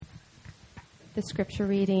The scripture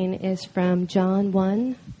reading is from John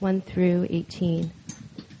 1 through 18.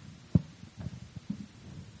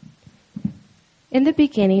 In the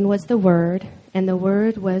beginning was the Word, and the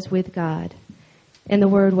Word was with God, and the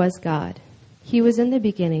Word was God. He was in the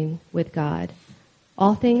beginning with God.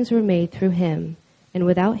 All things were made through him, and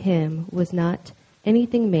without him was not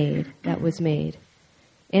anything made that was made.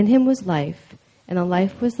 In him was life, and the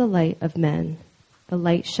life was the light of men. The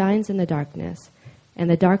light shines in the darkness, and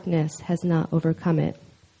the darkness has not overcome it.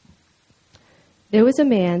 There was a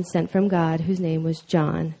man sent from God whose name was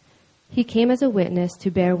John. He came as a witness to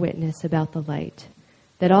bear witness about the light,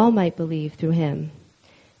 that all might believe through him.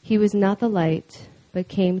 He was not the light, but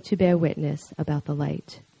came to bear witness about the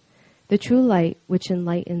light. The true light, which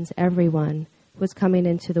enlightens everyone, was coming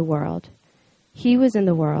into the world. He was in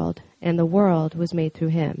the world, and the world was made through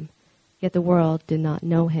him, yet the world did not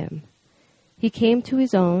know him. He came to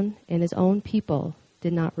his own, and his own people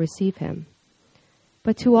did not receive him.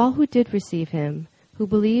 But to all who did receive him, who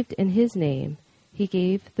believed in his name, he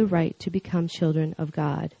gave the right to become children of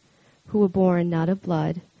God, who were born not of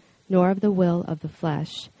blood, nor of the will of the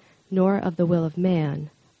flesh, nor of the will of man,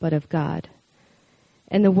 but of God.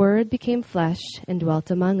 And the Word became flesh and dwelt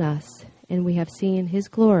among us, and we have seen his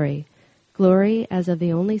glory, glory as of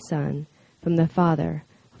the only Son, from the Father,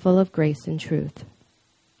 full of grace and truth.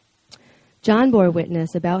 John bore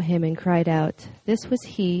witness about him and cried out, "This was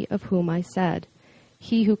he of whom I said,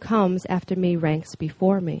 'He who comes after me ranks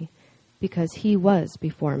before me, because he was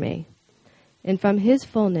before me.' And from his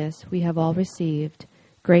fullness we have all received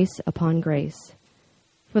grace upon grace.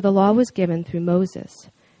 For the law was given through Moses.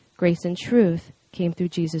 Grace and truth came through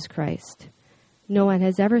Jesus Christ. No one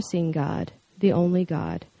has ever seen God, the only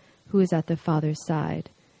God, who is at the Father's side.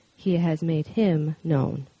 He has made him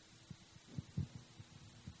known."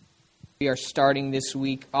 We are starting this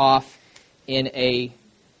week off in a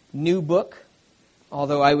new book,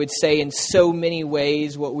 although I would say in so many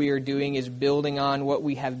ways what we are doing is building on what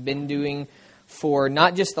we have been doing for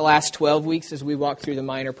not just the last 12 weeks as we walked through the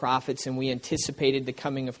minor prophets and we anticipated the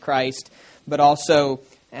coming of Christ, but also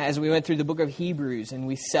as we went through the book of Hebrews and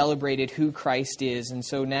we celebrated who Christ is. And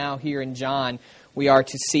so now here in John, we are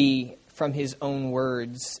to see from his own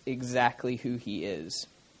words exactly who he is.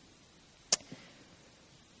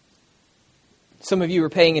 Some of you were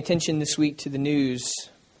paying attention this week to the news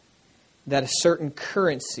that a certain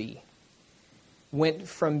currency went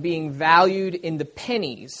from being valued in the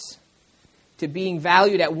pennies to being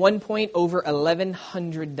valued at one point over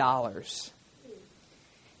 $1,100.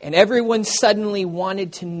 And everyone suddenly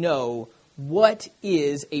wanted to know, what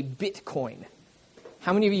is a Bitcoin?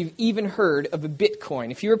 How many of you have even heard of a Bitcoin?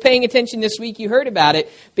 If you were paying attention this week, you heard about it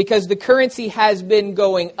because the currency has been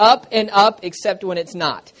going up and up, except when it's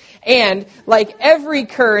not. And like every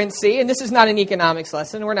currency, and this is not an economics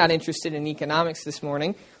lesson, we're not interested in economics this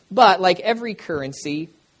morning, but like every currency,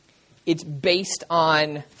 it's based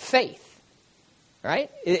on faith.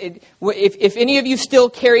 Right? If any of you still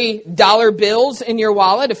carry dollar bills in your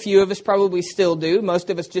wallet, a few of us probably still do.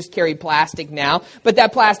 Most of us just carry plastic now. But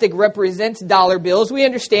that plastic represents dollar bills. We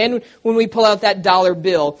understand when we pull out that dollar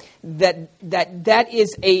bill that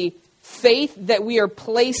is a faith that we are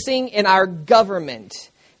placing in our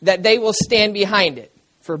government, that they will stand behind it,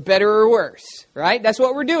 for better or worse. Right? That's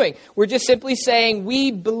what we're doing. We're just simply saying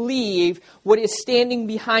we believe what is standing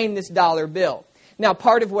behind this dollar bill. Now,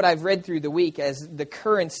 part of what I've read through the week as the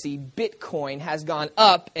currency, Bitcoin, has gone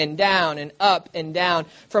up and down and up and down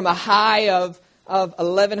from a high of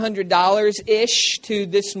 $1,100-ish to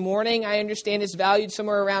this morning, I understand it's valued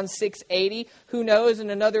somewhere around $680. Who knows,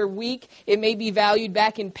 in another week, it may be valued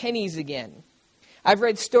back in pennies again. I've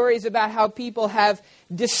read stories about how people have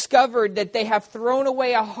discovered that they have thrown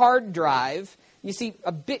away a hard drive. You see,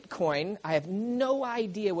 a Bitcoin, I have no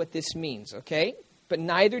idea what this means, okay? But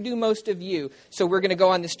neither do most of you, so we're going to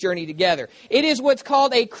go on this journey together. It is what's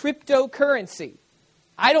called a cryptocurrency.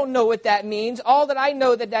 I don't know what that means. All that I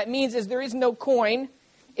know that means is there is no coin.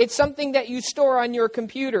 It's something that you store on your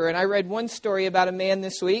computer. And I read one story about a man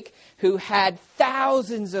this week who had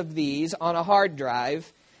thousands of these on a hard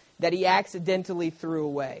drive that he accidentally threw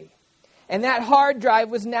away. And that hard drive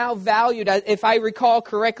was now valued, if I recall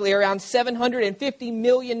correctly, around $750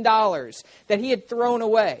 million that he had thrown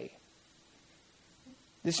away.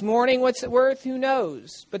 This morning, what's it worth? Who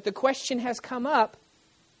knows? But the question has come up,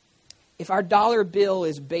 if our dollar bill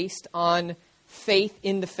is based on faith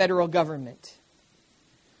in the federal government,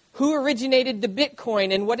 who originated the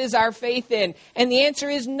Bitcoin and what is our faith in? And the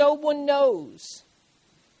answer is no one knows.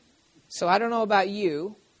 So I don't know about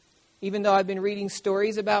you, even though I've been reading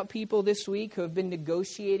stories about people this week who have been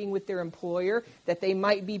negotiating with their employer that they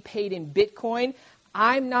might be paid in Bitcoin,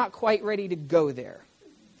 I'm not quite ready to go there.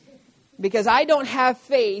 Because I don't have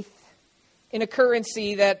faith in a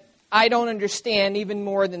currency that I don't understand even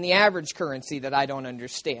more than the average currency that I don't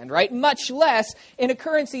understand, right? Much less in a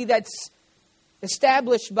currency that's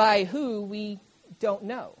established by who we don't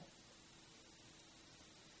know.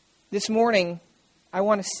 This morning, I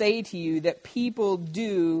want to say to you that people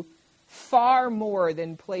do far more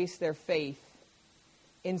than place their faith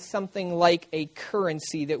in something like a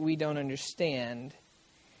currency that we don't understand.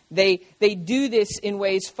 They do this in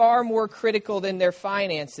ways far more critical than their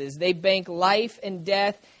finances. They bank life and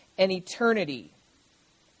death and eternity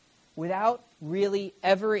without really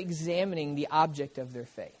ever examining the object of their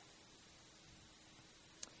faith.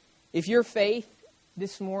 If your faith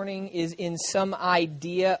this morning is in some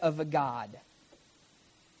idea of a God,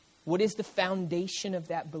 what is the foundation of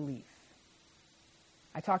that belief?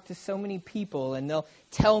 I talk to so many people and they'll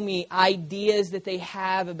tell me ideas that they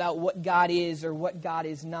have about what God is or what God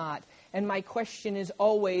is not. And my question is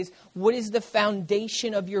always, what is the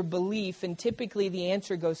foundation of your belief? And typically the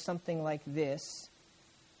answer goes something like this: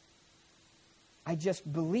 I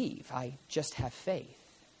just believe. I just have faith.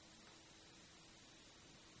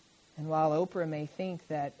 And while Oprah may think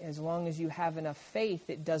that as long as you have enough faith,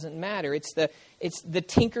 it doesn't matter. It's the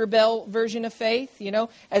Tinkerbell version of faith, you know.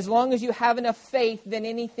 As long as you have enough faith, then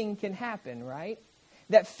anything can happen, right?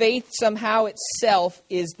 That faith somehow itself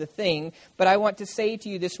is the thing. But I want to say to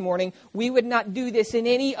you this morning, we would not do this in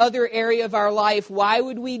any other area of our life. Why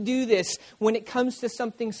would we do this when it comes to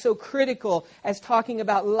something so critical as talking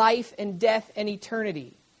about life and death and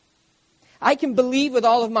eternity? I can believe with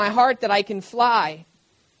all of my heart that I can fly.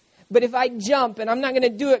 But if I jump, and I'm not going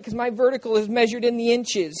to do it because my vertical is measured in the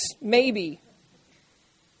inches, maybe.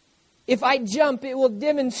 If I jump, it will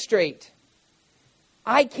demonstrate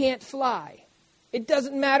I can't fly. It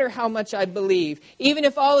doesn't matter how much I believe. Even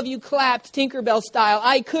if all of you clapped Tinkerbell style,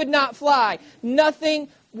 I could not fly. Nothing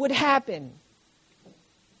would happen.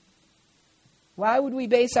 Why would we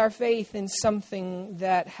base our faith in something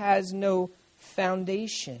that has no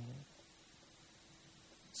foundation?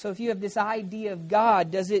 So if you have this idea of God,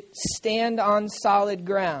 does it stand on solid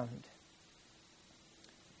ground?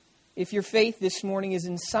 If your faith this morning is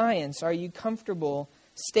in science, are you comfortable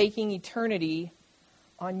staking eternity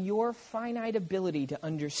on your finite ability to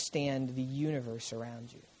understand the universe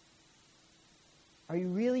around you? Are you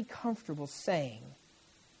really comfortable saying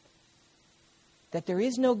that there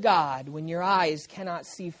is no God when your eyes cannot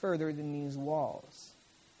see further than these walls?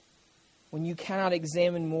 When you cannot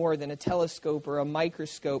examine more than a telescope or a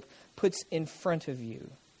microscope puts in front of you?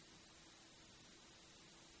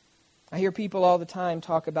 I hear people all the time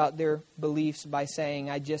talk about their beliefs by saying,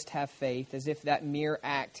 I just have faith, as if that mere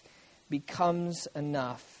act becomes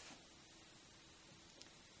enough.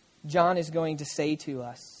 John is going to say to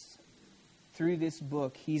us, through this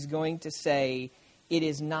book, he's going to say, it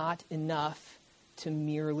is not enough to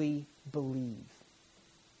merely believe.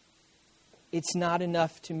 It's not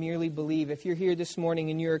enough to merely believe. If you're here this morning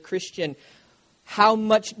and you're a Christian, how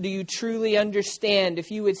much do you truly understand?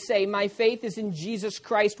 If you would say, my faith is in Jesus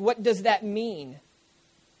Christ, what does that mean?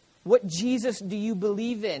 What Jesus do you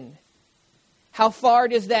believe in? How far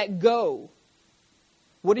does that go?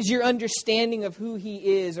 What is your understanding of who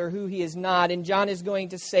He is or who He is not? And John is going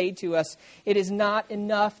to say to us, it is not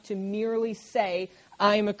enough to merely say,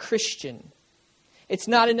 I'm a Christian. It's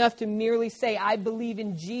not enough to merely say, I believe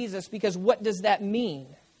in Jesus, because what does that mean?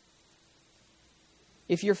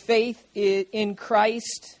 If your faith in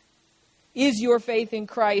Christ, is your faith in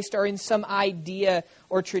Christ or in some idea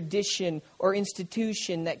or tradition or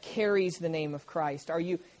institution that carries the name of Christ? Are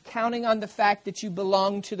you counting on the fact that you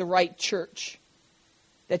belong to the right church,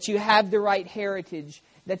 that you have the right heritage,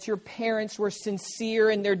 that your parents were sincere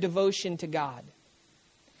in their devotion to God,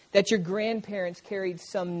 that your grandparents carried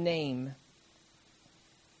some name?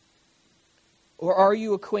 Or are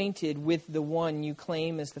you acquainted with the one you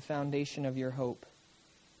claim as the foundation of your hope?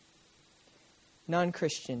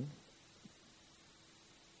 Non-Christian,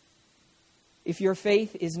 if your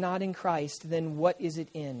faith is not in Christ, then what is it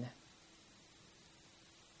in?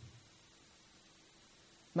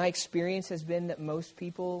 My experience has been that most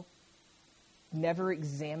people never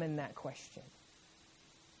examine that question.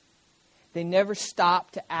 They never stop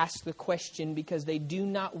to ask the question because they do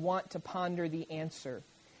not want to ponder the answer.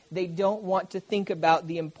 They don't want to think about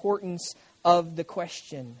the importance of the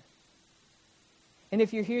question. And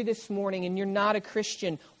if you're here this morning and you're not a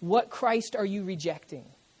Christian, what Christ are you rejecting?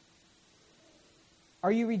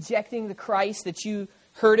 Are you rejecting the Christ that you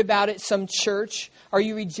heard about at some church? Are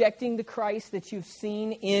you rejecting the Christ that you've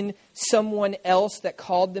seen in someone else that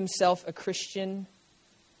called themselves a Christian?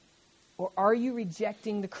 Or are you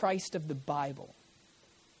rejecting the Christ of the Bible?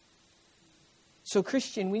 So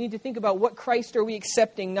Christian, we need to think about what Christ are we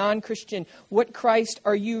accepting? Non-Christian, what Christ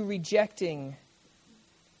are you rejecting?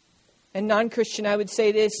 And non-Christian, I would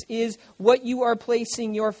say this, is what you are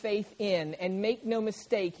placing your faith in. And make no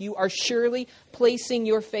mistake, you are surely placing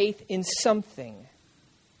your faith in something.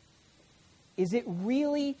 Is it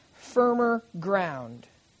really firmer ground?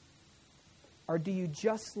 Or do you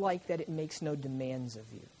just like that it makes no demands of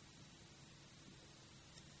you?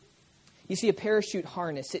 You see, a parachute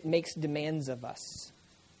harness, it makes demands of us.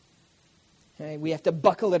 Okay? We have to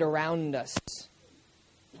buckle it around us.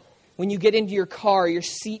 When you get into your car, your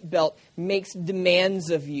seatbelt makes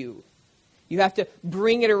demands of you. You have to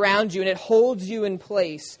bring it around you and it holds you in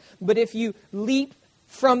place. But if you leap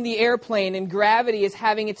from the airplane and gravity is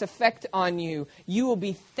having its effect on you, you will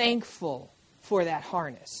be thankful for that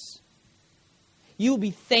harness. You will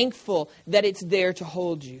be thankful that it's there to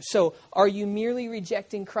hold you. So are you merely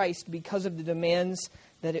rejecting Christ because of the demands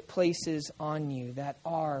that it places on you that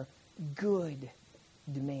are good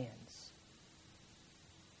demands?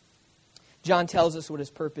 John tells us what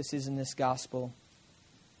his purpose is in this gospel.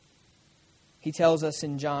 He tells us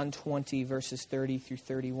in John 20, verses 30 through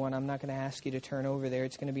 31. I'm not going to ask you to turn over there.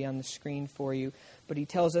 It's going to be on the screen for you. But he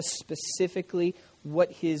tells us specifically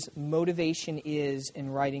what his motivation is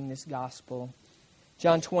in writing this gospel.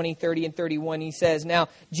 John 20, 30 and 31, he says, "Now,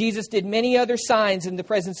 Jesus did many other signs in the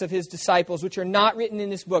presence of his disciples, which are not written in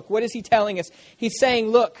this book." What is he telling us? He's saying,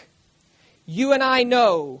 look, you and I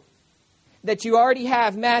know that you already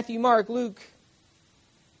have Matthew, Mark, Luke.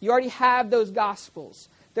 You already have those Gospels.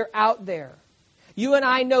 They're out there. You and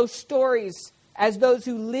I know stories as those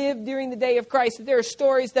who lived during the day of Christ, that there are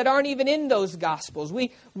stories that aren't even in those Gospels.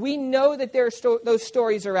 We know that those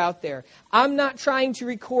stories are out there. I'm not trying to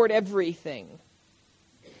record everything.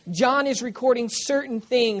 John is recording certain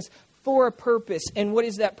things for a purpose. And what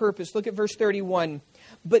is that purpose? Look at verse 31.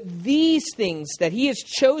 "But these things that he has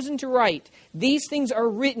chosen to write, these things are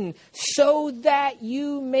written so that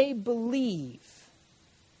you may believe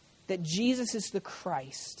that Jesus is the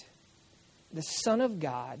Christ, the Son of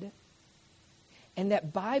God, and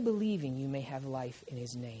that by believing you may have life in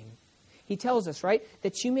his name." He tells us, right,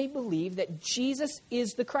 that you may believe that Jesus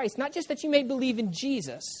is the Christ. Not just that you may believe in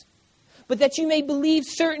Jesus, but that you may believe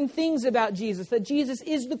certain things about Jesus, that Jesus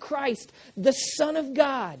is the Christ, the Son of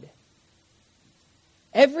God.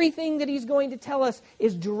 Everything that he's going to tell us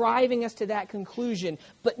is driving us to that conclusion,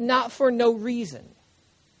 but not for no reason.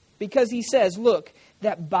 Because he says, look,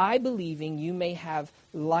 that by believing you may have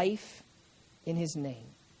life in his name.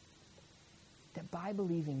 That by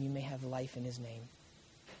believing you may have life in his name.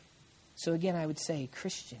 So again, I would say,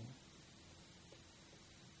 Christian,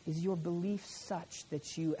 is your belief such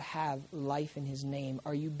that you have life in his name?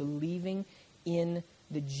 Are you believing in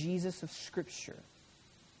the Jesus of Scripture?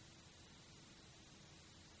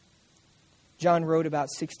 John wrote about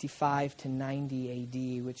 65 to 90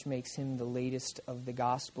 A.D., which makes him the latest of the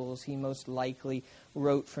Gospels. He most likely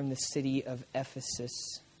wrote from the city of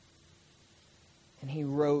Ephesus. And he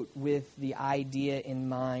wrote with the idea in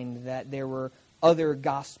mind that there were other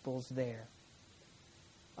Gospels there.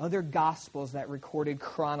 Other Gospels that recorded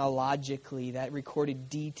chronologically, that recorded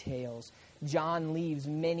details. John leaves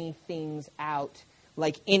many things out,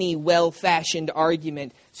 like any well-fashioned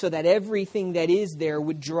argument, so that everything that is there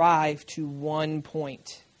would drive to one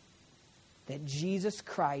point. That Jesus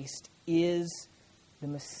Christ is the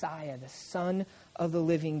Messiah, the Son of the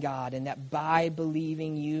living God, and that by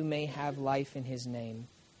believing you may have life in his name.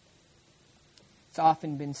 It's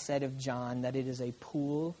often been said of John that it is a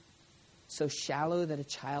pool so shallow that a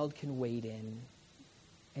child can wade in,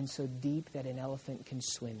 and so deep that an elephant can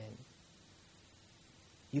swim in.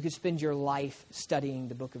 You could spend your life studying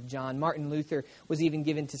the book of John. Martin Luther was even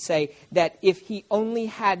given to say that if he only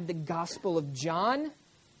had the Gospel of John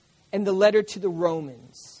and the letter to the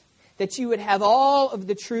Romans, that you would have all of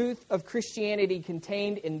the truth of Christianity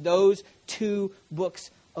contained in those two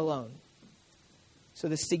books alone. So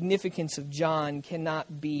the significance of John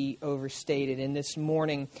cannot be overstated. And this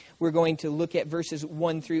morning, we're going to look at verses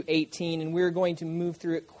 1 through 18, and we're going to move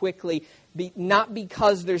through it quickly, not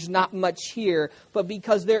because there's not much here, but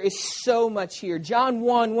because there is so much here. John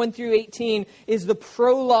 1 through 18, is the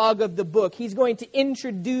prologue of the book. He's going to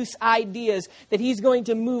introduce ideas that he's going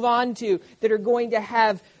to move on to that are going to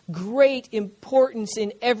have great importance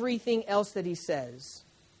in everything else that he says.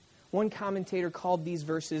 One commentator called these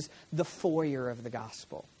verses the foyer of the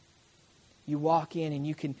gospel. You walk in and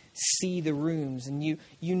you can see the rooms and you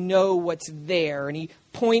know what's there, and he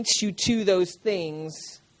points you to those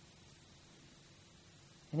things.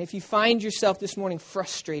 And if you find yourself this morning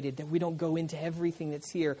frustrated that we don't go into everything that's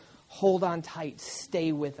here, hold on tight,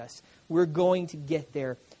 stay with us. We're going to get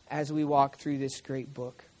there as we walk through this great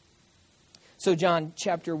book. So John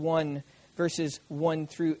chapter 1, verses 1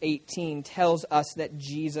 through 18 tells us that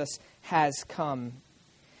Jesus has come.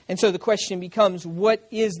 And so the question becomes, what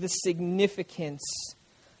is the significance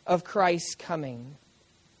of Christ's coming?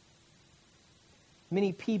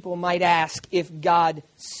 Many people might ask if God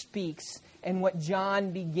speaks. And what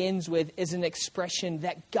John begins with is an expression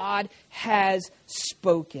that God has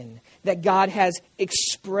spoken, that God has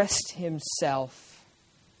expressed himself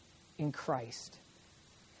in Christ.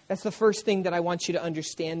 That's the first thing that I want you to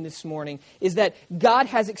understand this morning, is that God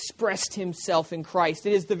has expressed himself in Christ.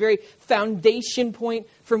 It is the very foundation point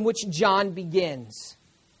from which John begins.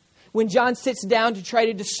 When John sits down to try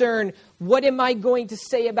to discern, what am I going to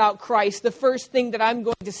say about Christ? The first thing that I'm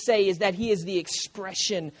going to say is that he is the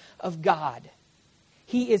expression of God.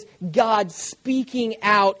 He is God speaking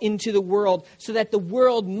out into the world so that the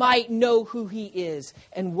world might know who he is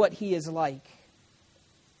and what he is like.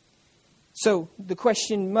 So the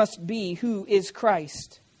question must be, who is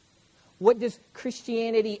Christ? What does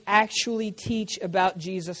Christianity actually teach about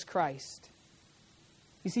Jesus Christ?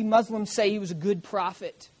 You see, Muslims say he was a good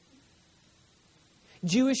prophet.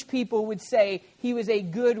 Jewish people would say he was a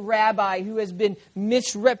good rabbi who has been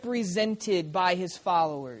misrepresented by his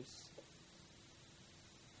followers.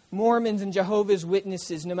 Mormons and Jehovah's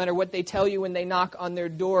Witnesses, no matter what they tell you when they knock on their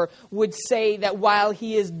door, would say that while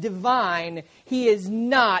he is divine, he is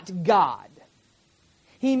not God.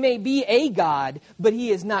 He may be a God, but he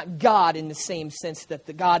is not God in the same sense that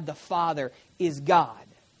the God the Father is God.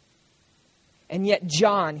 And yet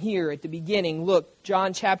John here at the beginning, look,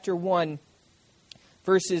 John chapter 1,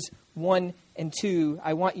 verses 1 and 2,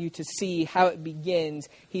 I want you to see how it begins.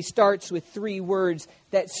 He starts with 3 words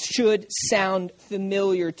that should sound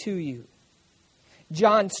familiar to you.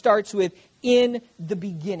 John starts with, in the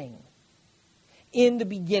beginning. In the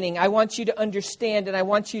beginning. I want you to understand and I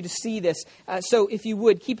want you to see this. So if you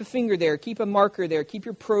would, keep a finger there, keep a marker there, keep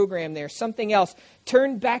your program there, something else.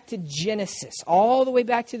 Turn back to Genesis, all the way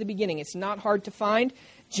back to the beginning. It's not hard to find.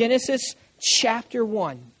 Genesis chapter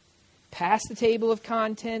 1. Past the table of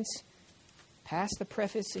contents, past the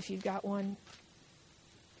preface if you've got one.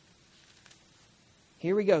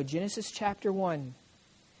 Here we go, Genesis chapter 1.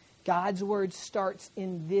 God's word starts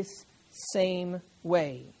in this same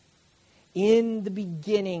way. In the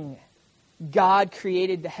beginning, God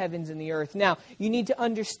created the heavens and the earth. Now, you need to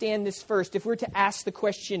understand this first. If we're to ask the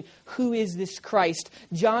question, who is this Christ?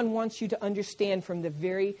 John wants you to understand from the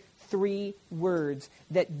very 3 words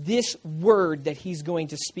that this word that he's going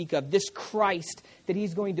to speak of, this Christ that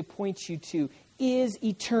he's going to point you to, is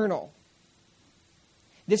eternal.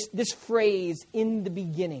 This phrase, in the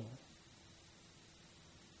beginning,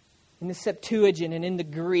 in the Septuagint and in the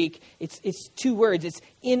Greek, it's 2 words. It's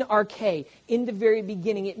in arche, in the very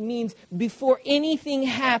beginning. It means before anything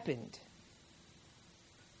happened.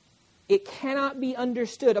 It cannot be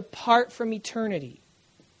understood apart from eternity.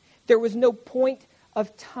 There was no point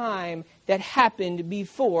of time that happened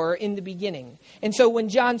before in the beginning. And so when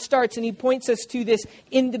John starts and he points us to this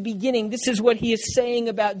in the beginning, this is what he is saying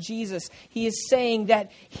about Jesus. He is saying that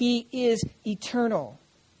he is eternal.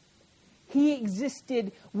 He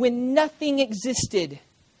existed when nothing existed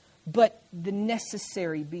but the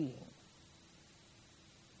necessary being.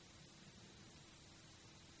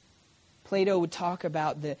 Plato would talk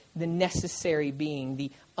about the necessary being,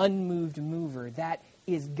 the unmoved mover. That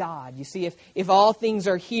is God. You see, if all things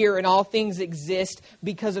are here and all things exist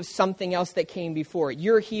because of something else that came before it.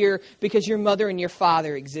 You're here because your mother and your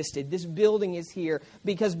father existed. This building is here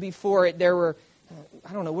because before it there were,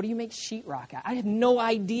 I don't know, what do you make sheetrock out? I have no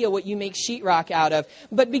idea what you make sheetrock out of.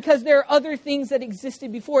 But because there are other things that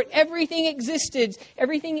existed before it, everything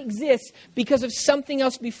exists because of something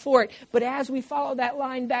else before it. But as we follow that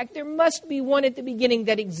line back, there must be one at the beginning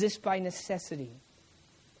that exists by necessity.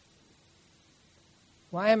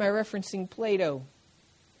 Why am I referencing Plato?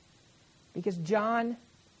 Because John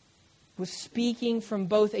was speaking from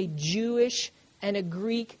both a Jewish and a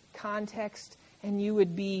Greek context, and you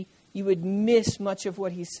would miss much of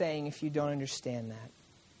what he's saying if you don't understand that.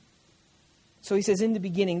 So he says, in the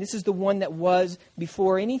beginning, this is the one that was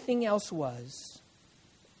before anything else was.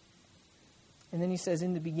 And then he says,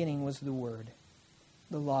 in the beginning was the Word,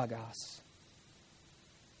 the Logos.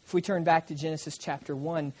 If we turn back to Genesis chapter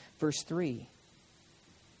 1, verse 3,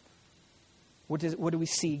 what do we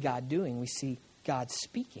see God doing? We see God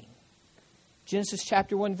speaking. Genesis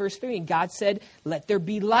chapter 1, verse 3, and God said, let there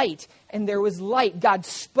be light. And there was light. God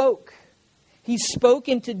spoke. He spoke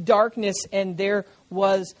into darkness, and there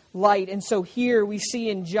was light. And so here we see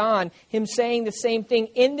in John him saying the same thing.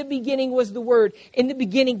 In the beginning was the Word. In the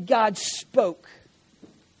beginning, God spoke.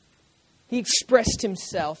 He expressed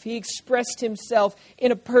himself. He expressed himself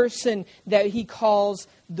in a person that he calls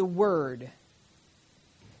the Word.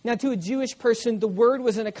 Now, to a Jewish person, the Word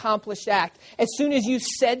was an accomplished act. As soon as you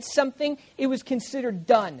said something, it was considered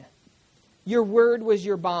done. Your word was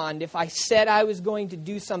your bond. If I said I was going to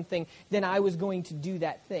do something, then I was going to do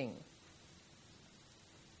that thing.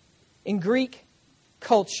 In Greek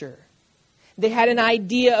culture, they had an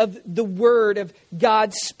idea of the Word, of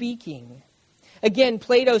God speaking. Again,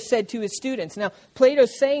 Plato said to his students. Now,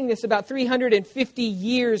 Plato's saying this about 350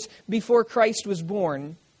 years before Christ was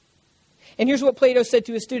born. And here's what Plato said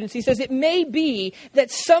to his students. He says, "It may be that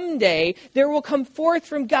someday there will come forth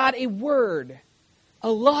from God a word, a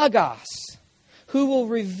logos, who will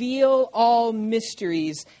reveal all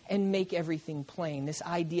mysteries and make everything plain." This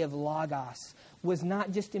idea of logos was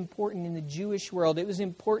not just important in the Jewish world, it was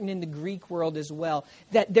important in the Greek world as well.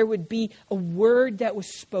 That there would be a word that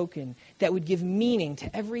was spoken that would give meaning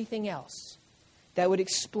to everything else, that would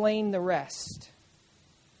explain the rest.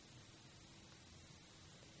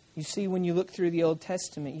 You see, when you look through the Old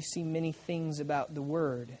Testament, you see many things about the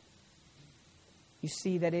Word. You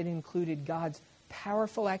see that it included God's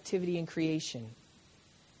powerful activity in creation.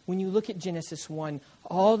 When you look at Genesis 1,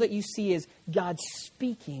 all that you see is God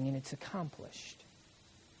speaking and it's accomplished.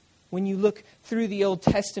 When you look through the Old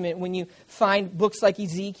Testament, when you find books like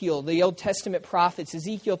Ezekiel, the Old Testament prophets,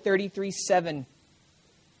 Ezekiel 33:7,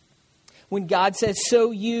 when God says,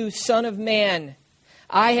 "So you, son of man,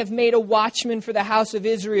 I have made a watchman for the house of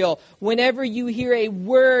Israel. Whenever you hear a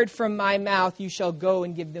word from my mouth, you shall go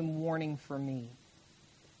and give them warning for me."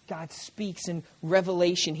 God speaks in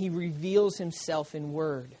revelation. He reveals himself in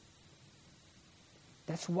word.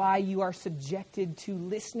 That's why you are subjected to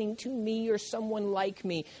listening to me or someone like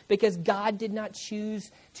me, because God did not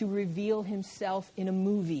choose to reveal himself in a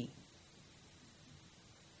movie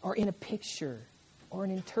or in a picture or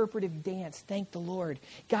an interpretive dance. Thank the Lord.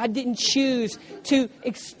 God didn't choose to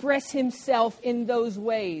express himself in those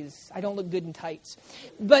ways. I don't look good in tights.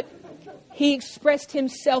 But he expressed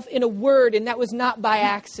himself in a word, and that was not by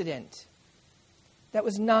accident. That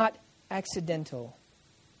was not accidental.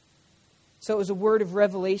 So it was a word of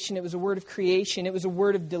revelation. It was a word of creation. It was a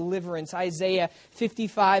word of deliverance. Isaiah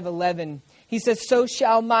 55:11. He says, "So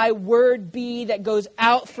shall my word be that goes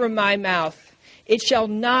out from my mouth. It shall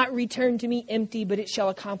not return to me empty, but it shall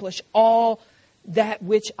accomplish all that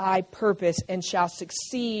which I purpose and shall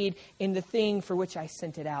succeed in the thing for which I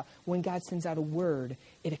sent it out." When God sends out a word,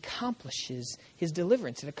 it accomplishes his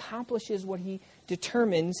deliverance. It accomplishes what he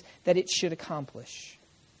determines that it should accomplish.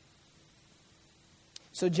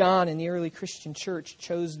 So John in the early Christian church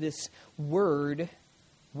chose this word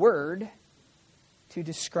to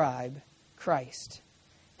describe Christ,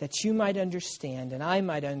 that you might understand and I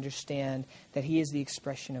might understand that he is the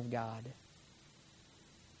expression of God.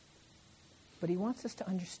 But he wants us to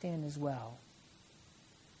understand as well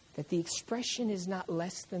that the expression is not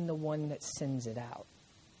less than the one that sends it out.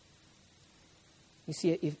 You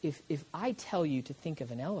see, if I tell you to think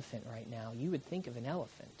of an elephant right now, you would think of an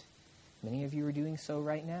elephant. Many of you are doing so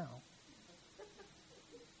right now.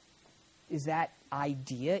 Is that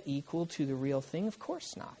idea equal to the real thing? Of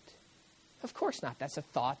course not. Of course not. That's a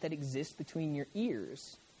thought that exists between your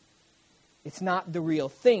ears. It's not the real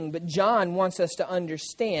thing. But John wants us to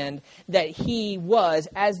understand that he was,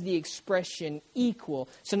 as the expression, equal.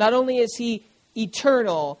 So not only is he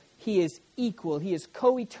eternal, he is equal. He is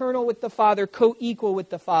co-eternal with the Father, co-equal with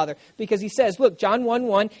the Father. Because he says, look, John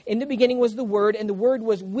 1:1, "In the beginning was the Word, and the Word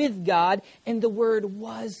was with God, and the Word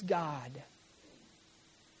was God."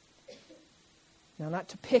 Now, not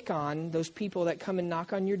to pick on those people that come and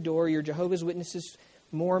knock on your door, your Jehovah's Witnesses,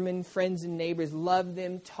 Mormon friends and neighbors. Love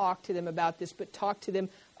them, talk to them about this, but talk to them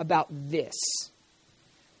about this.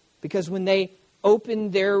 Because when they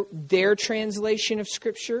open their translation of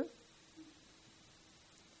Scripture,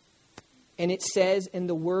 and it says, "And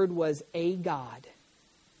the Word was a God,"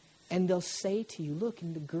 and they'll say to you, look,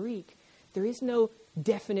 in the Greek, there is no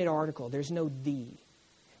definite article. There's no "the."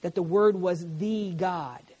 That the Word was the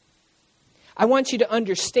God. I want you to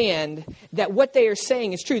understand that what they are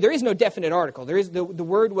saying is true. There is no definite article. There is the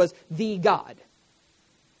Word was the God.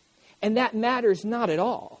 And that matters not at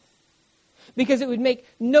all. Because it would make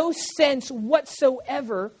no sense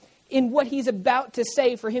whatsoever in what he's about to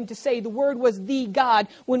say for him to say the Word was the God,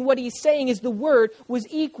 when what he's saying is the Word was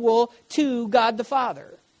equal to God the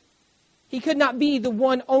Father. He could not be the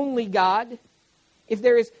one only God if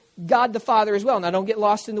there is God the Father as well. Now, don't get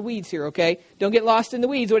lost in the weeds here, okay? Don't get lost in the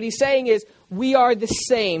weeds. What he's saying is, we are the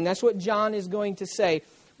same. That's what John is going to say.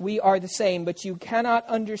 We are the same, but you cannot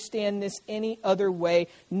understand this any other way.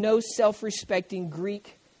 No self-respecting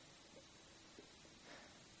Greek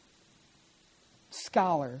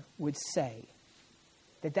scholar would say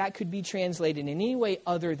that could be translated in any way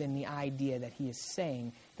other than the idea that he is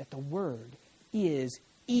saying that the Word is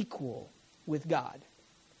equal with God.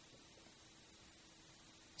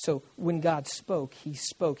 So when God spoke,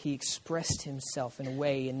 he expressed himself in a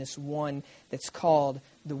way in this one that's called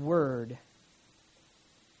the Word,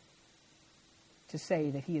 to say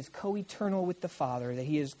that he is co-eternal with the Father, that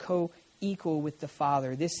he is co-equal with the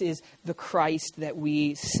Father. This is the Christ that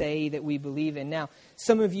we say that we believe in. Now,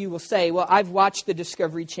 some of you will say, well, I've watched the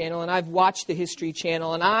Discovery Channel and I've watched the History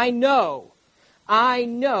Channel, and I know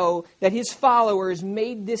that his followers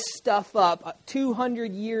made this stuff up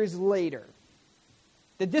 200 years later.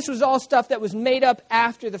 That this was all stuff that was made up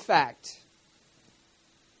after the fact.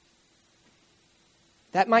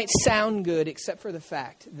 That might sound good, except for the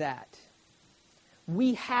fact that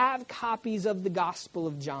we have copies of the Gospel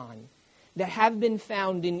of John that have been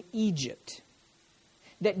found in Egypt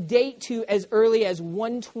that date to as early as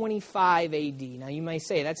 125 AD. Now you may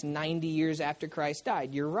say that's 90 years after Christ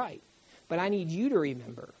died. You're right. But I need you to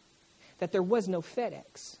remember that there was no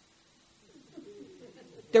FedEx.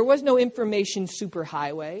 There was no information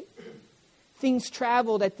superhighway. Things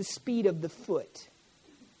traveled at the speed of the foot.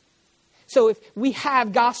 So if we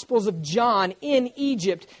have Gospels of John in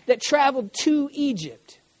Egypt that traveled to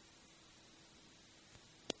Egypt,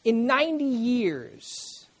 in 90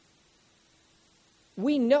 years,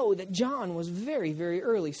 we know that John was very, very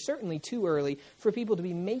early, certainly too early, for people to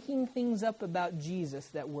be making things up about Jesus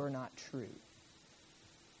that were not true.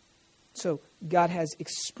 So God has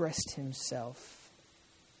expressed himself.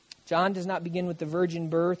 John does not begin with the virgin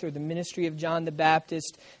birth or the ministry of John the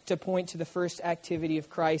Baptist to point to the first activity of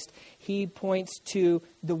Christ. He points to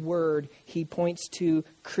the Word. He points to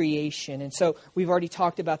creation. And so we've already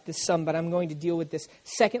talked about this some, but I'm going to deal with this.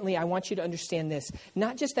 Secondly, I want you to understand this.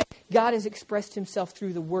 Not just that God has expressed himself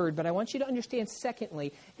through the Word, but I want you to understand,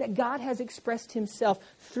 secondly, that God has expressed himself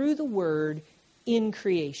through the Word in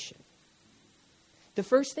creation. The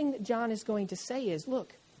first thing that John is going to say is,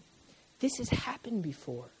 look, this has happened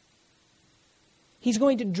before. He's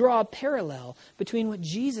going to draw a parallel between what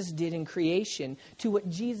Jesus did in creation to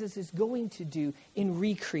what Jesus is going to do in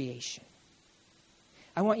recreation.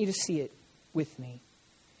 I want you to see it with me.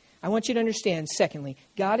 I want you to understand, secondly,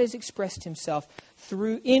 God has expressed himself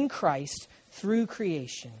in Christ through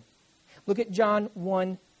creation. Look at John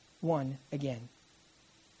 1:1 again.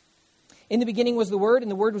 In the beginning was the Word,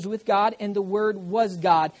 and the Word was with God, and the Word was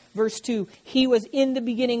God. Verse 2, he was in the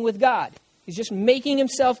beginning with God. He's just making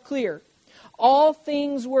himself clear. All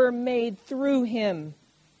things were made through him,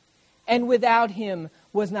 and without him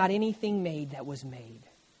was not anything made that was made.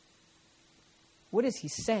 What is he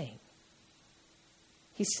saying?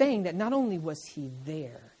 He's saying that not only was he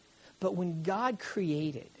there, but when God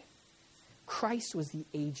created, Christ was the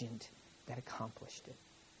agent that accomplished it.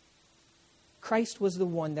 Christ was the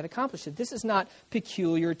one that accomplished it. This is not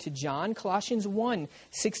peculiar to John. Colossians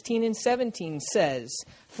 1:16 and 17 says,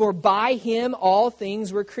 for by him all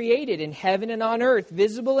things were created in heaven and on earth,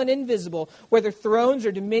 visible and invisible, whether thrones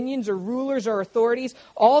or dominions or rulers or authorities,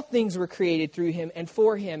 all things were created through him and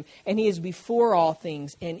for him, and he is before all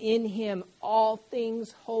things, and in him all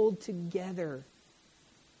things hold together.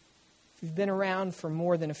 If you've been around for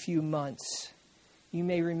more than a few months, you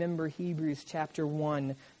may remember Hebrews chapter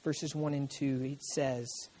 1, verses 1 and 2. It says,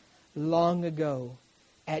 long ago,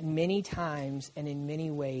 at many times and in many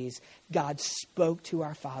ways, God spoke to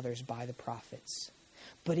our fathers by the prophets.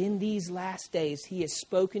 But in these last days, he has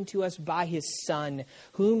spoken to us by his Son,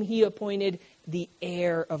 whom he appointed the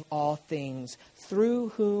heir of all things, through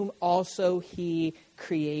whom also he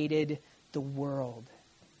created the world.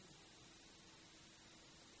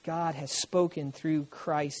 God has spoken through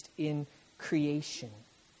Christ in creation.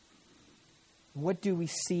 What do we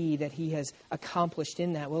see that he has accomplished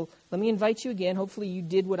in that? Well, let me invite you again. Hopefully you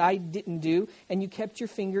did what I didn't do, and you kept your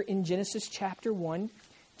finger in Genesis chapter 1.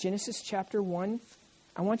 Genesis chapter 1.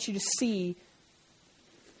 I want you to see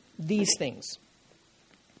these things.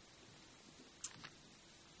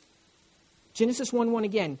 Genesis 1:1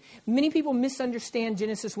 again. Many people misunderstand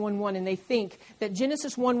Genesis 1:1, and they think that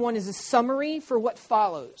Genesis 1:1 is a summary for what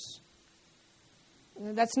follows.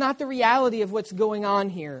 That's not the reality of what's going on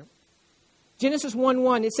here. Genesis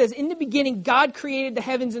 1:1, it says, in the beginning, God created the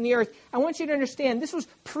heavens and the earth. I want you to understand, this was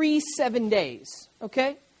pre-7 days,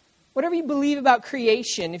 okay? Whatever you believe about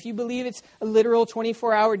creation, if you believe it's a literal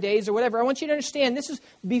 24-hour days or whatever, I want you to understand, this was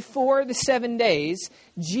before the 7 days.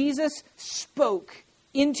 Jesus spoke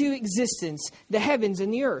into existence the heavens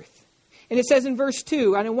and the earth. And it says in verse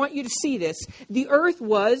 2, and I want you to see this, the earth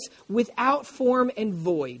was without form and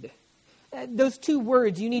void. Those two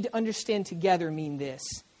words you need to understand together mean this.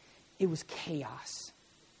 it was chaos.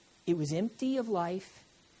 It was empty of life,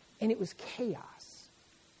 and it was chaos.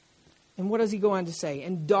 And what does he go on to say?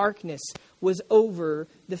 And darkness was over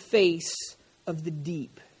the face of the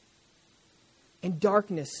deep. And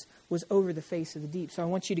darkness was over the face of the deep. So I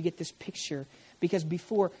want you to get this picture, because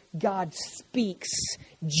before God speaks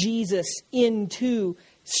Jesus into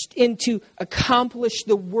accomplish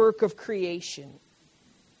the work of creation,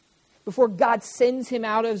 before God sends him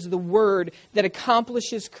out as the Word that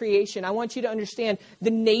accomplishes creation, I want you to understand the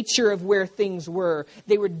nature of where things were.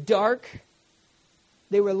 They were dark,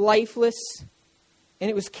 they were lifeless, and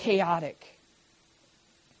it was chaotic.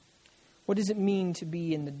 What does it mean to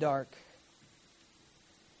be in the dark?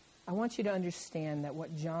 I want you to understand that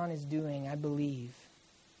what John is doing, I believe,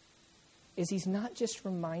 is he's not just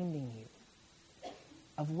reminding you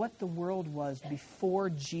of what the world was before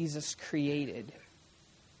Jesus created,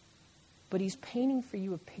 but he's painting for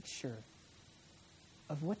you a picture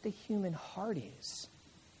of what the human heart is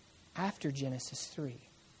after Genesis 3.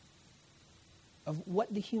 Of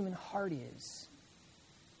what the human heart is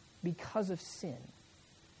because of sin.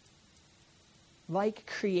 Like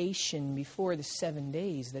creation before the 7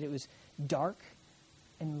 days, that it was dark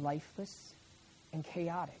and lifeless and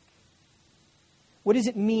chaotic. What does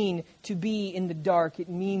it mean to be in the dark? It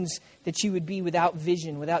means that you would be without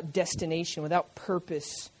vision, without destination, without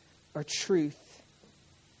purpose or truth.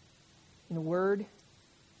 In a word,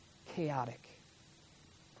 chaotic.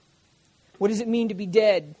 What does it mean to be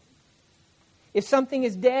dead? If something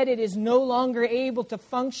is dead, it is no longer able to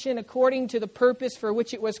function according to the purpose for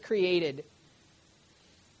which it was created.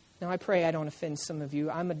 Now, I pray I don't offend some of you.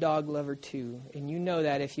 I'm a dog lover too, and you know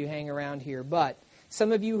that if you hang around here. But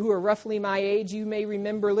some of you who are roughly my age, you may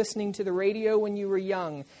remember listening to the radio when you were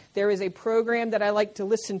young. There is a program that I like to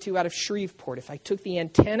listen to out of Shreveport. If I took the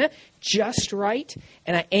antenna just right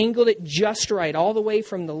and I angled it just right, all the way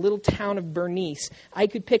from the little town of Bernice, I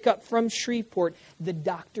could pick up from Shreveport the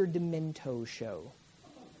Dr. Demento Show.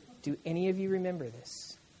 Do any of you remember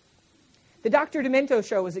this? The Dr. Demento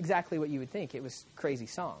Show was exactly what you would think. It was crazy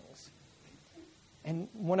songs. And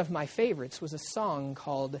one of my favorites was a song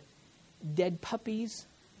called Dead Puppies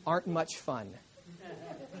Aren't Much Fun.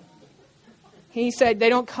 He said, they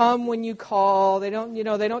don't come when you call. They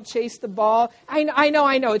don't chase the ball. I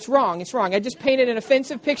know. It's wrong. I just painted an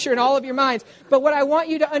offensive picture in all of your minds. But what I want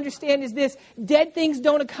you to understand is this. Dead things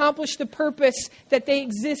don't accomplish the purpose that they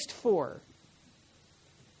exist for.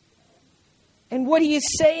 And what he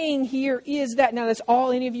is saying here is that, now that's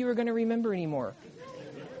all any of you are going to remember anymore.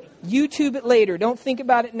 YouTube it later. Don't think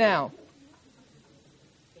about it now.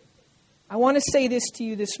 I want to say this to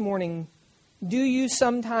you this morning. Do you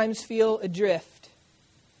sometimes feel adrift,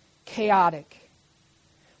 chaotic,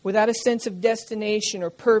 without a sense of destination or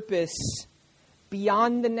purpose,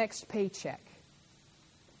 beyond the next paycheck,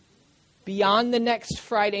 beyond the next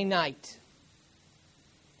Friday night,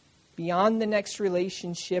 beyond the next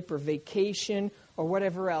relationship or vacation or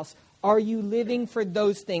whatever else? Are you living for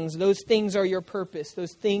those things? Those things are your purpose.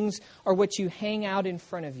 Those things are what you hang out in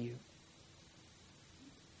front of you.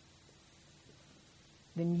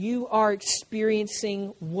 Then you are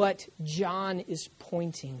experiencing what John is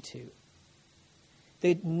pointing to.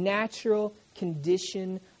 The natural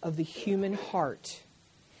condition of the human heart,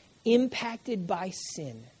 impacted by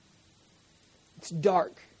sin. It's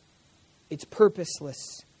dark. It's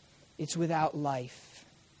purposeless. It's without life.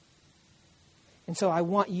 And so I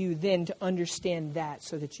want you then to understand that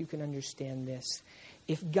so that you can understand this.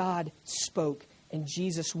 If God spoke and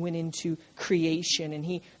Jesus went into creation and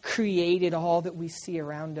he created all that we see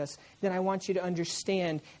around us, then I want you to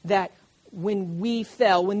understand that when we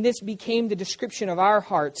fell, when this became the description of our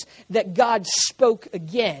hearts, that God spoke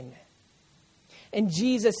again. And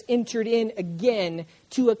Jesus entered in again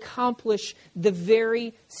to accomplish the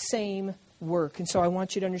very same work. And so I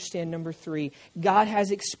want you to understand, number 3, God has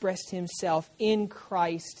expressed himself in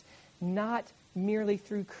Christ, not merely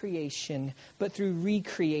through creation, but through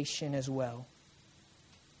recreation as well.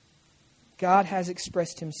 God has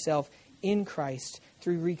expressed himself in Christ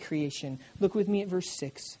through recreation. Look with me at verse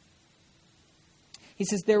 6. He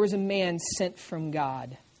says, there was a man sent from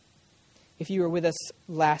God. If you were with us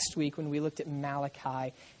last week when we looked at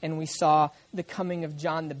Malachi and we saw the coming of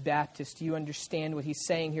John the Baptist, you understand what he's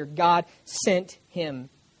saying here. God sent him.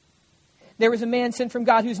 There was a man sent from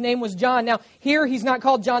God whose name was John. Now, here he's not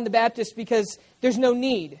called John the Baptist because there's no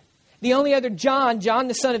need. The only other John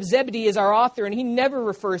the son of Zebedee, is our author, and he never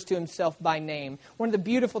refers to himself by name. One of the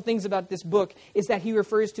beautiful things about this book is that he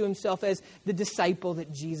refers to himself as the disciple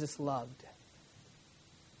that Jesus loved.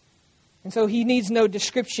 And so he needs no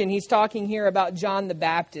description. He's talking here about John the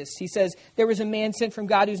Baptist. He says, there was a man sent from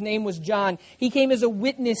God whose name was John. He came as a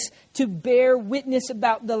witness to bear witness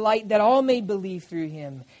about the light that all may believe through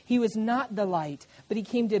him. He was not the light, but he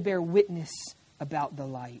came to bear witness about the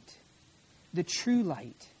light. The true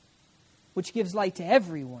light, which gives light to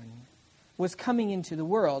everyone, was coming into the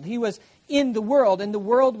world. He was in the world, and the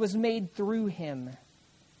world was made through him.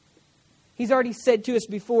 He's already said to us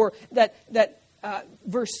before that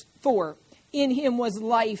verse 4, in him was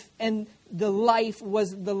life, and the life was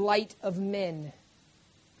the light of men.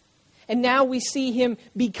 And now we see him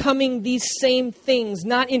becoming these same things,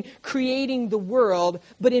 not in creating the world,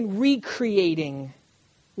 but in recreating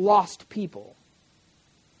lost people.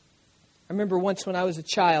 I remember once when I was a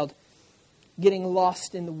child getting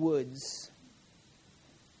lost in the woods.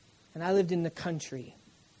 And I lived in the country.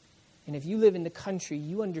 And if you live in the country,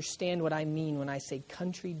 you understand what I mean when I say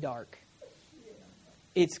country dark.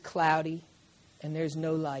 It's cloudy, and there's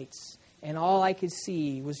no lights. And all I could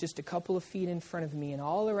see was just a couple of feet in front of me, and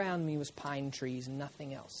all around me was pine trees and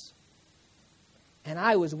nothing else. And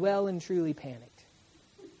I was well and truly panicked.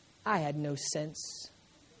 I had no sense.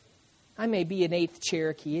 I may be an 8th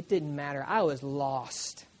Cherokee. It didn't matter. I was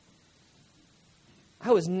lost.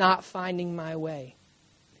 I was not finding my way.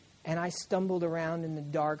 And I stumbled around in the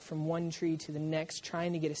dark from one tree to the next,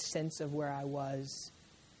 trying to get a sense of where I was.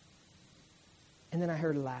 And then I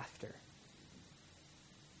heard laughter.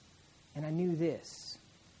 And I knew this.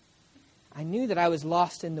 I knew that I was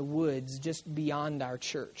lost in the woods just beyond our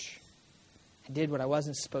church. I did what I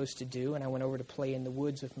wasn't supposed to do, and I went over to play in the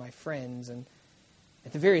woods with my friends. And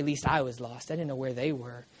at the very least, I was lost. I didn't know where they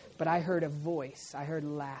were. But I heard a voice. I heard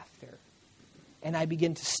laughter. And I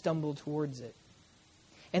began to stumble towards it.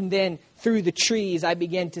 And then through the trees, I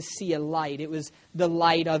began to see a light. It was the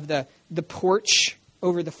light of the porch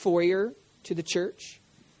over the foyer to the church.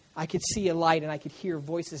 I could see a light and I could hear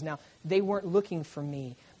voices. Now, they weren't looking for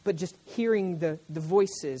me, but just hearing the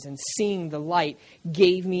voices and seeing the light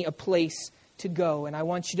gave me a place to go. And I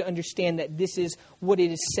want you to understand that this is what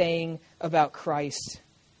it is saying about Christ.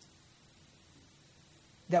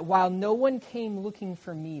 That while no one came looking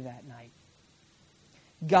for me that night,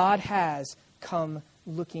 God has come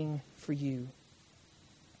looking for you.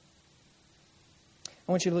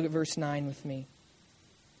 I want you to look at verse 9 with me.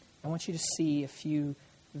 I want you to see a few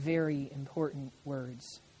very important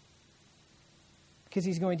words. Because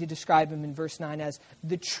he's going to describe him in verse 9 as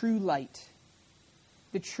the true light.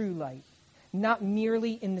 The true light. Not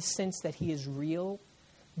merely in the sense that he is real,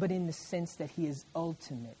 but in the sense that he is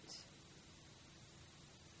ultimate.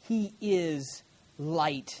 He is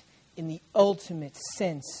light in the ultimate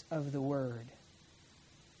sense of the word.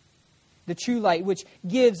 The true light, which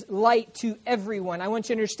gives light to everyone. I want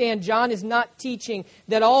you to understand, John is not teaching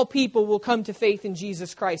that all people will come to faith in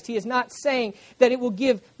Jesus Christ. He is not saying that it will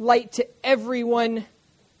give light to everyone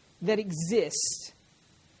that exists.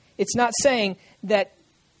 It's not saying that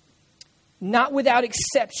not without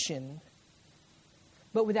exception,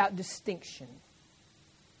 but without distinction.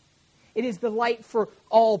 It is the light for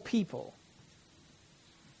all people.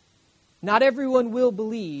 Not everyone will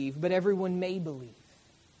believe, but everyone may believe.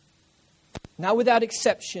 Not without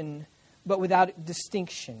exception, but without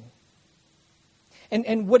distinction.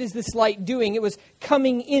 And what is this light doing? It was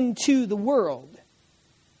coming into the world.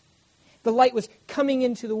 The light was coming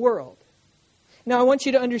into the world. Now I want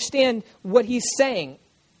you to understand what he's saying.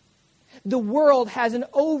 The world has an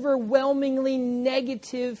overwhelmingly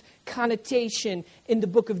negative connotation in the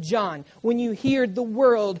book of John. When you hear the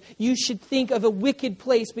world, you should think of a wicked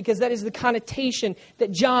place, because that is the connotation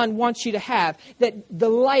that John wants you to have. That the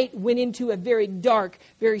light went into a very dark,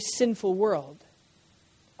 very sinful world.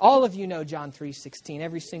 All of you know John 3:16,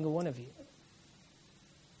 every single one of you.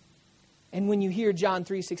 And when you hear John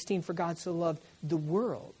 3:16, for God so loved the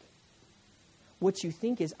world, what you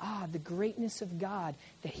think is, the greatness of God,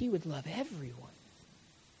 that he would love everyone.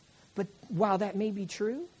 But while that may be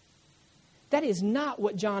true, that is not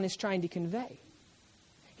what John is trying to convey.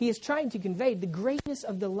 He is trying to convey the greatness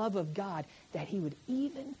of the love of God, that he would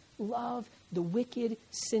even love the wicked,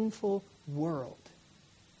 sinful world.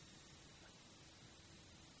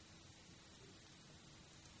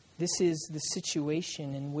 This is the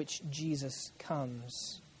situation in which Jesus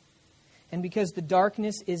comes. And because the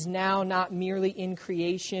darkness is now not merely in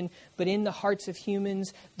creation, but in the hearts of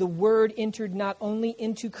humans, the Word entered not only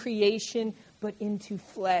into creation, but into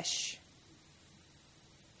flesh.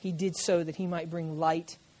 He did so that he might bring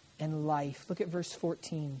light and life. Look at verse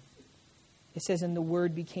 14. It says, and the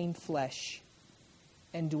Word became flesh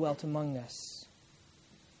and dwelt among us.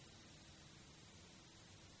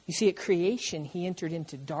 You see, at creation, he entered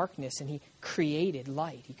into darkness and he created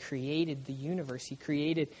light. He created the universe. He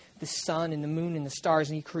created the sun and the moon and the stars,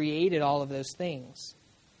 and he created all of those things.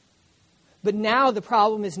 But now the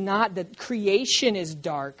problem is not that creation is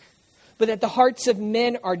dark, but that the hearts of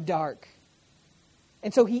men are dark.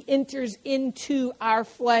 And so he enters into our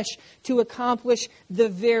flesh to accomplish the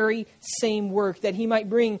very same work, that he might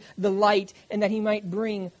bring the light and that he might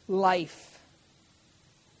bring life.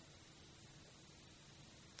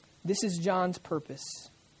 This is John's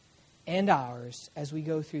purpose and ours as we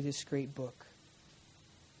go through this great book.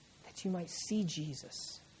 That you might see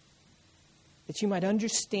Jesus. That you might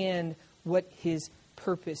understand what his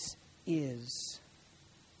purpose is.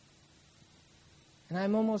 And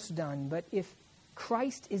I'm almost done, but if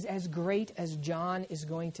Christ is as great as John is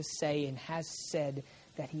going to say and has said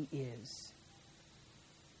that he is,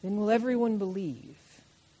 then will everyone believe?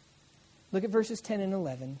 Look at verses 10 and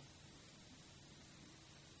 11.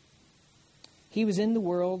 He was in the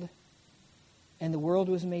world, and the world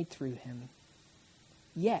was made through him.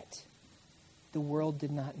 Yet, the world did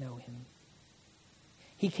not know him.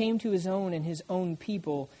 He came to his own, and his own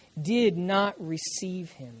people did not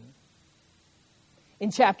receive him. In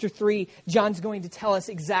chapter 3, John's going to tell us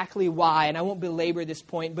exactly why, and I won't belabor this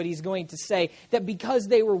point, but he's going to say that because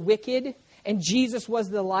they were wicked and Jesus was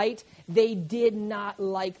the light, they did not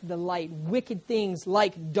like the light. Wicked things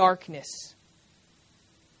like darkness.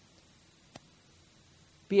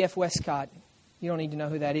 B.F. Westcott, you don't need to know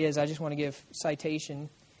who that is. I just want to give citation.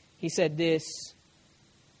 He said this: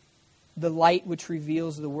 the light which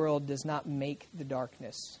reveals the world does not make the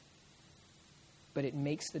darkness, but it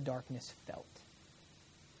makes the darkness felt.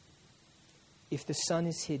 If the sun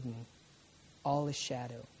is hidden, all is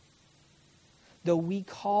shadow. Though we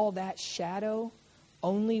call that shadow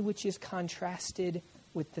only which is contrasted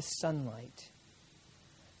with the sunlight.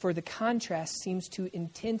 For the contrast seems to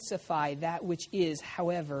intensify that which is,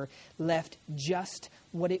 however, left just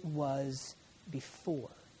what it was before.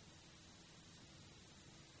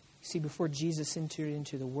 See, before Jesus entered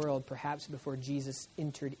into the world, perhaps before Jesus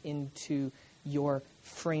entered into your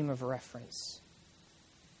frame of reference.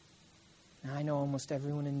 Now, I know almost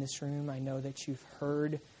everyone in this room. I know that you've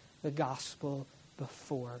heard the gospel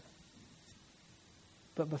before.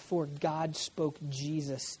 But before God spoke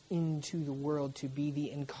Jesus into the world to be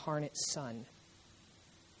the incarnate Son,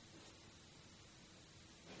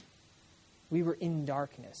 we were in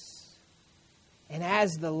darkness. And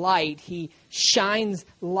as the light, he shines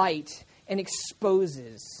light and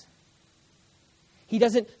exposes. He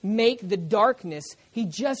doesn't make the darkness, he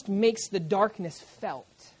just makes the darkness felt.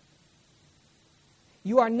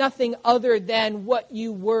 You are nothing other than what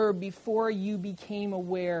you were before you became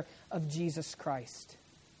aware of Jesus Christ.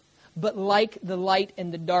 But like the light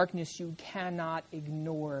and the darkness, you cannot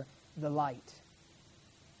ignore the light.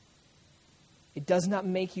 It does not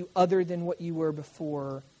make you other than what you were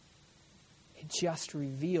before. It just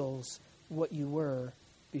reveals what you were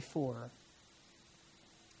before.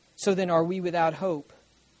 So then, are we without hope?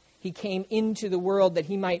 He came into the world that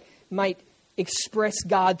he might express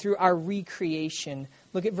God through our recreation.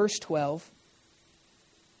 Look at verse 12.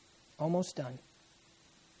 Almost done.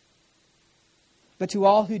 But to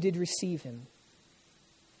all who did receive him,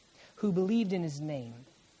 who believed in his name.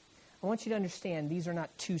 I want you to understand these are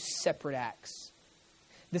not two separate acts.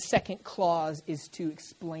 The second clause is to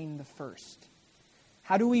explain the first.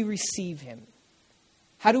 How do we receive him?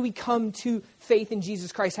 How do we come to faith in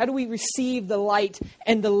Jesus Christ? How do we receive the light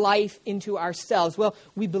and the life into ourselves? Well,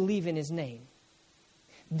 we believe in his name.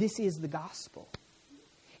 This is the gospel.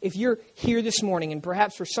 If you're here this morning and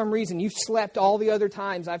perhaps for some reason you've slept all the other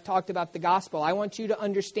times I've talked about the gospel, I want you to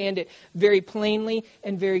understand it very plainly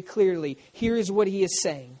and very clearly. Here is what he is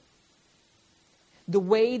saying. The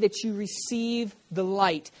way that you receive the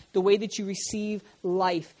light, the way that you receive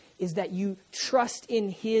life, is that you trust in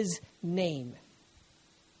his name.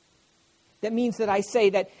 That means that I say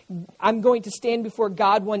that I'm going to stand before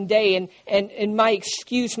God one day and my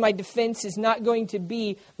excuse, my defense is not going to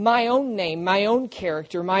be my own name, my own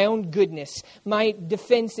character, my own goodness. My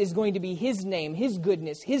defense is going to be his name, his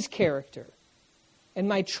goodness, his character. And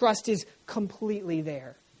my trust is completely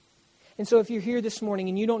there. And so if you're here this morning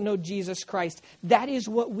and you don't know Jesus Christ, that is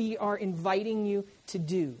what we are inviting you to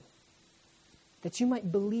do. That you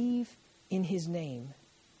might believe in his name.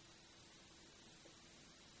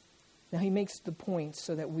 Now he makes the point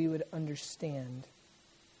so that we would understand.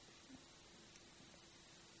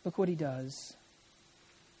 Look what he does.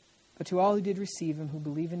 But to all who did receive him, who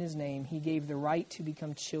believe in his name, he gave the right to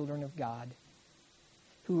become children of God,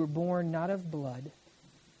 who were born not of blood,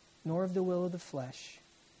 nor of the will of the flesh,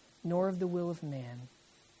 nor of the will of man,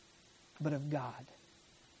 but of God.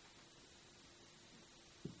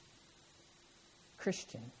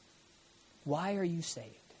 Christian, why are you saved?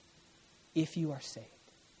 If you are saved.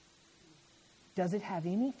 Does it have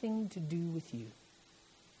anything to do with you?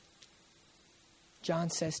 John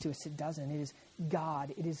says to us, it doesn't. It is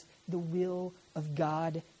God. It is the will of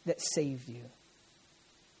God that saved you.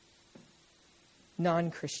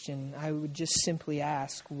 Non-Christian, I would just simply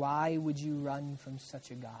ask, why would you run from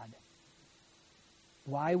such a God?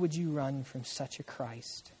 Why would you run from such a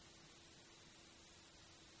Christ?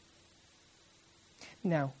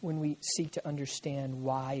 Now, when we seek to understand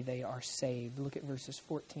why they are saved, look at verses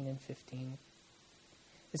 14 and 15.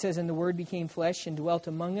 It says, "And the Word became flesh and dwelt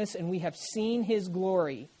among us, and we have seen His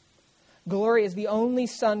glory. Glory is the only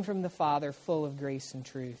Son from the Father, full of grace and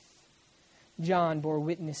truth. John bore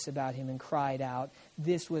witness about Him and cried out,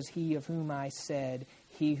 'This was He of whom I said,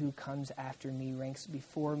 He who comes after me ranks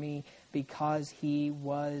before me, because He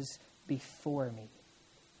was before me.'"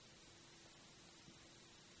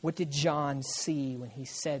 What did John see when he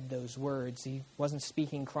said those words? He wasn't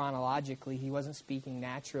speaking chronologically. He wasn't speaking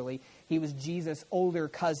naturally. He was Jesus' older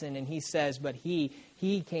cousin, and he says, but he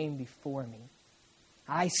came before me.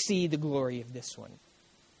 I see the glory of this one.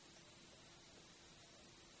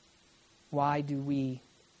 Why do we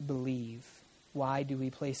believe? Why do we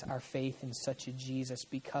place our faith in such a Jesus?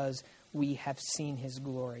 Because we have seen His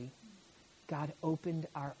glory. God opened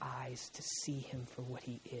our eyes to see Him for what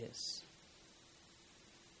He is.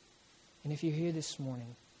 And if you're here this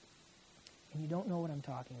morning and you don't know what I'm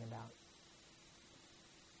talking about,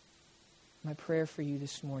 my prayer for you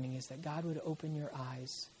this morning is that God would open your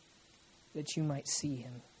eyes that you might see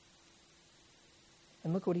Him.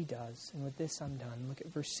 And look what He does. And with this, I'm done. Look at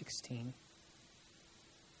verse 16.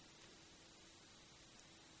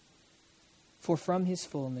 "For from His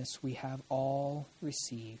fullness we have all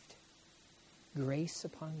received grace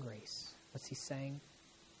upon grace." What's He saying?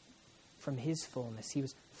 From His fullness. He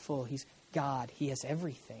was full. He's God. He has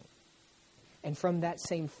everything. And from that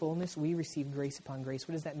same fullness, we receive grace upon grace.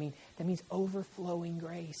 What does that mean? That means overflowing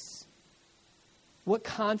grace. What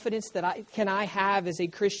confidence can I have as a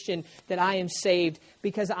Christian that I am saved?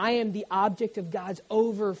 Because I am the object of God's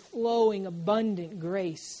overflowing, abundant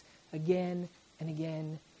grace again and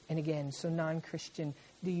again and again. So non-Christian,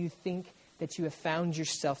 do you think that you have found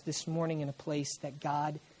yourself this morning in a place that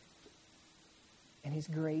God and His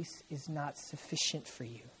grace is not sufficient for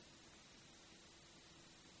you?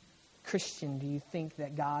 Christian, do you think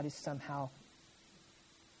that God is somehow,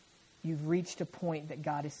 you've reached a point that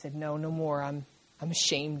God has said, no more, I'm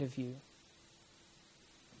ashamed of you.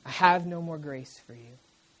 I have no more grace for you.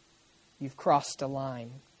 You've crossed a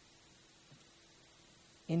line.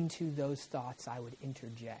 Into those thoughts I would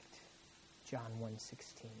interject John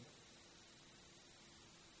 1:16.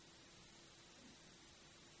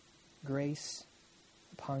 Grace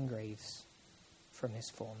upon grace from His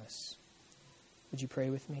fullness. Would you pray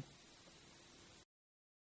with me?